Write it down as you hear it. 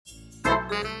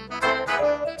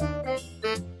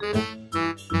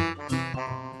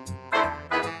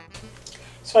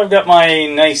So I've got my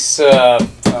nice,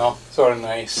 well, sort of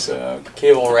nice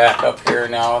cable rack up here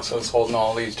now, so it's holding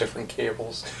all these different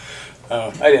cables.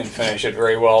 I didn't finish it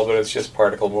very well, but it's just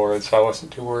particle board, so I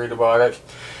wasn't too worried about it.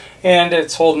 And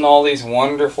it's holding all these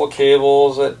wonderful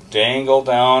cables that dangle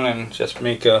down and just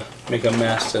make a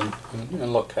mess and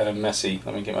look kind of messy.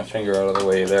 Let me get my finger out of the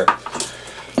way there.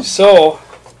 So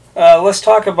let's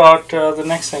talk about the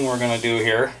next thing we're going to do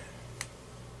here.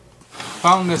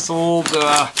 Found this old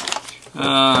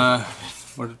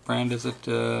what brand is it?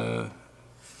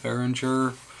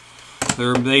 Behringer.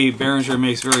 Behringer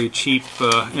makes very cheap,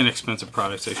 inexpensive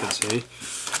products, I should say.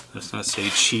 Let's not say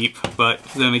cheap, but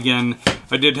then again,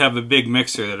 I did have a big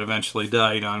mixer that eventually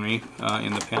died on me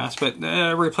in the past, but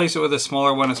I replaced it with a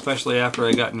smaller one, especially after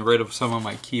I gotten rid of some of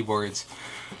my keyboards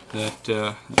that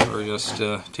were just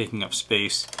taking up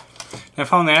space. I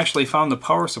actually found the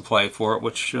power supply for it,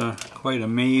 which quite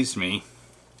amazed me.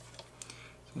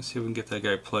 Let's see if we can get that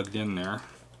guy plugged in there.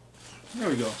 There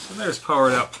we go. So there's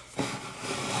powered up.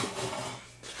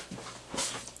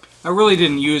 I really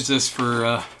didn't use this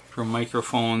for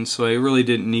microphones, so I really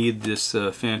didn't need this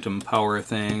phantom power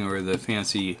thing or the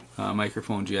fancy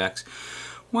microphone jacks.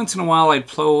 Once in a while I'd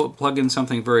plug in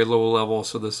something very low level,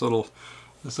 so this little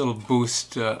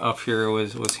boost up here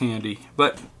was handy.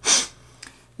 But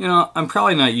you know, I'm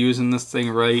probably not using this thing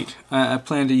right. I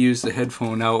plan to use the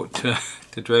headphone out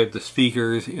to drive the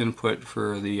speakers input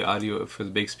for the audio for the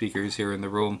big speakers here in the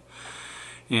room.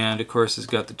 And of course it's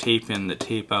got the tape in, the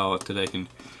tape out that I can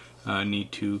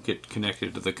need to get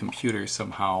connected to the computer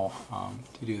somehow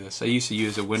to do this. I used to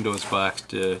use a Windows box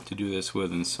to do this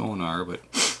with in Sonar, but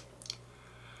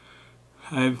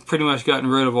I've pretty much gotten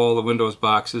rid of all the Windows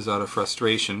boxes out of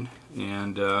frustration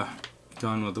and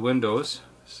gone with the Windows.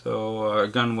 So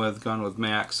gone with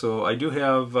Mac. So I do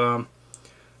have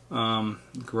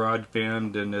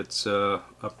GarageBand and its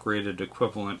upgraded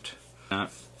equivalent. But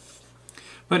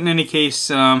in any case,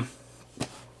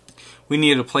 we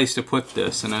needed a place to put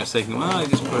this, and I was thinking, well, I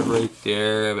just put it right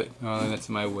there, but oh, that's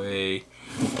in my way.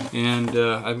 And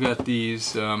I've got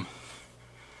these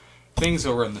things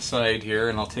over on the side here,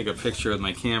 and I'll take a picture with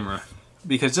my camera.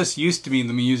 Because this used to be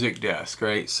the music desk,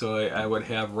 right? So I would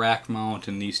have rack mount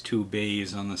and these two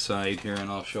bays on the side here, and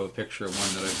I'll show a picture of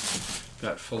one that I've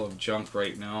got full of junk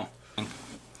right now.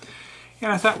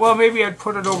 And I thought, well, maybe I'd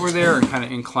put it over there and kind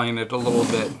of incline it a little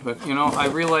bit. But, you know, I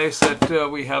realized that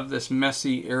we have this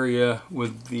messy area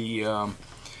with the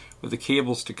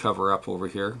cables to cover up over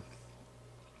here.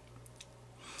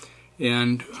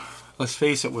 And let's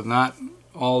face it, with not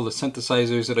all the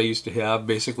synthesizers that I used to have,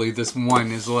 basically this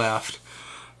one is left.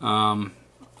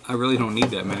 I really don't need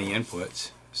that many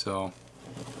inputs, so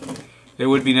it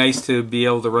would be nice to be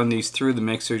able to run these through the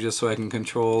mixer just so I can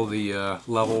control the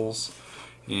levels.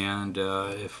 And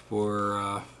if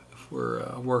we're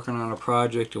working on a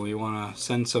project and we want to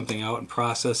send something out and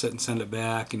process it and send it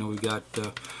back, you know, we've got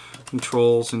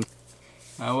controls. And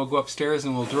we'll go upstairs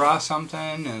and we'll draw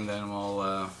something, and then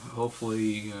we'll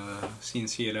hopefully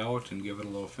CNC it out and give it a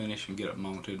little finish and get it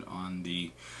mounted on the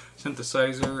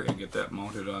synthesizer and get that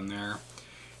mounted on there,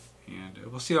 and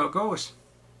we'll see how it goes.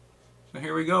 So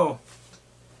here we go.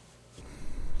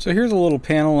 So here's a little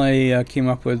panel I came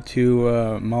up with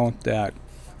to mount that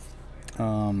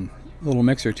little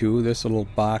mixer to. This little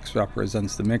box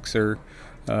represents the mixer.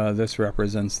 This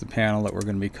represents the panel that we're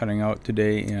going to be cutting out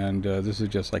today, and this is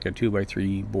just like a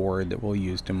 2x3 board that we'll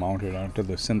use to mount it onto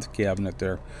the synth cabinet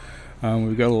there.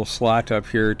 We've got a little slot up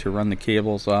here to run the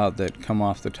cables out that come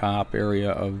off the top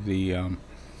area of the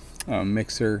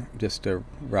mixer, just to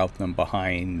route them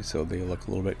behind so they look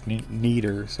a little bit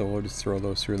neater. So we'll just throw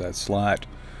those through that slot.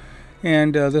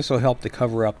 And this will help to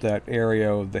cover up that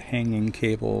area of the hanging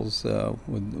cables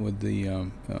with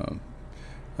the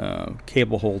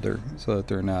cable holder, so that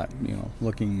they're not, you know,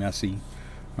 looking messy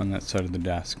on that side of the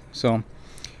desk. So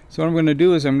what I'm going to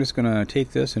do is I'm just going to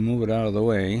take this and move it out of the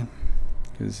way,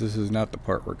 because this is not the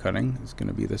part we're cutting. It's going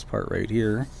to be this part right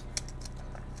here.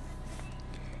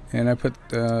 And I put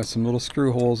some little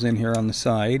screw holes in here on the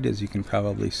side, as you can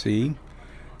probably see,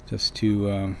 just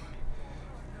to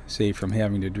save from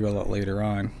having to drill it later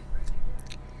on.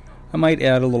 I might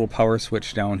add a little power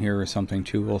switch down here or something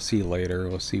too. We'll see later.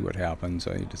 We'll see what happens.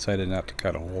 I decided not to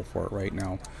cut a hole for it right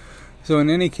now. So in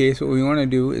any case, what we want to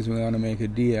do is we want to make a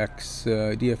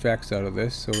DFX out of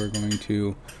this. So we're going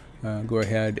to go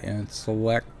ahead and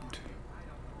select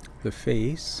the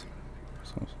face.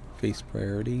 So face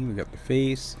priority. We got the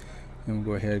face, and we'll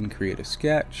go ahead and create a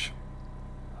sketch.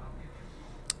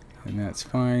 And that's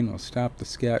fine. We'll stop the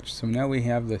sketch. So now we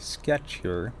have the sketch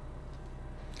here.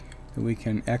 that we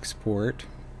can export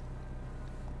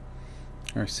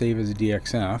or save as a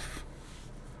DXF,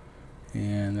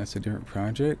 and that's a different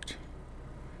project.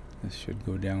 This should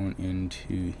go down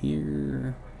into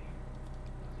here,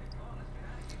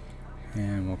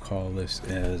 and we'll call this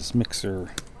as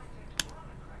mixer.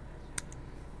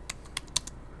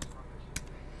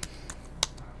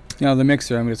 Now the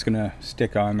mixer I'm just going to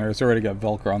stick on there. It's already got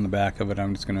Velcro on the back of it.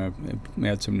 I'm just going to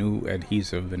add some new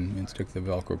adhesive and stick the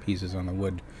Velcro pieces on the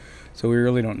wood. So we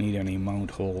really don't need any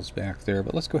mount holes back there.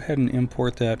 But let's go ahead and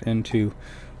import that into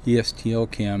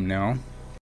ESTL Cam now.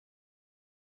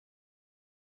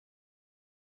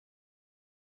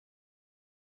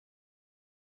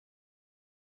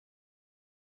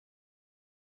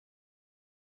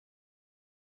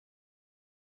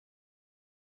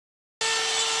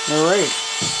 Alright.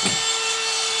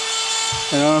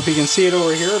 I don't know if you can see it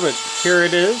over here, but here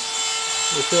it is.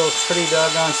 It feels pretty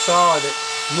doggone solid. It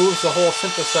moves the whole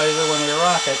synthesizer when we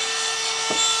rock it.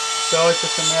 So it's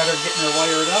just a matter of getting it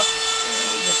wired up.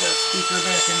 Get that speaker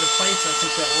back into place. I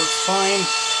think that works fine.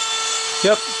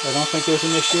 Yep, I don't think there's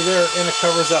an issue there. And it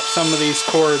covers up some of these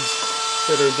cords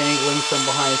that are dangling from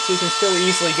behind. So you can still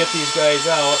easily get these guys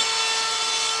out.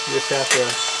 You just have to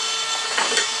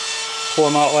pull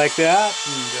them out like that,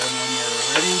 and then when you're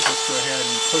ready, just go ahead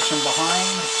and push them behind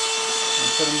and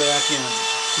put them back in.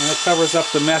 And it covers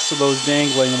up the mess of those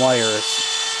dangling wires.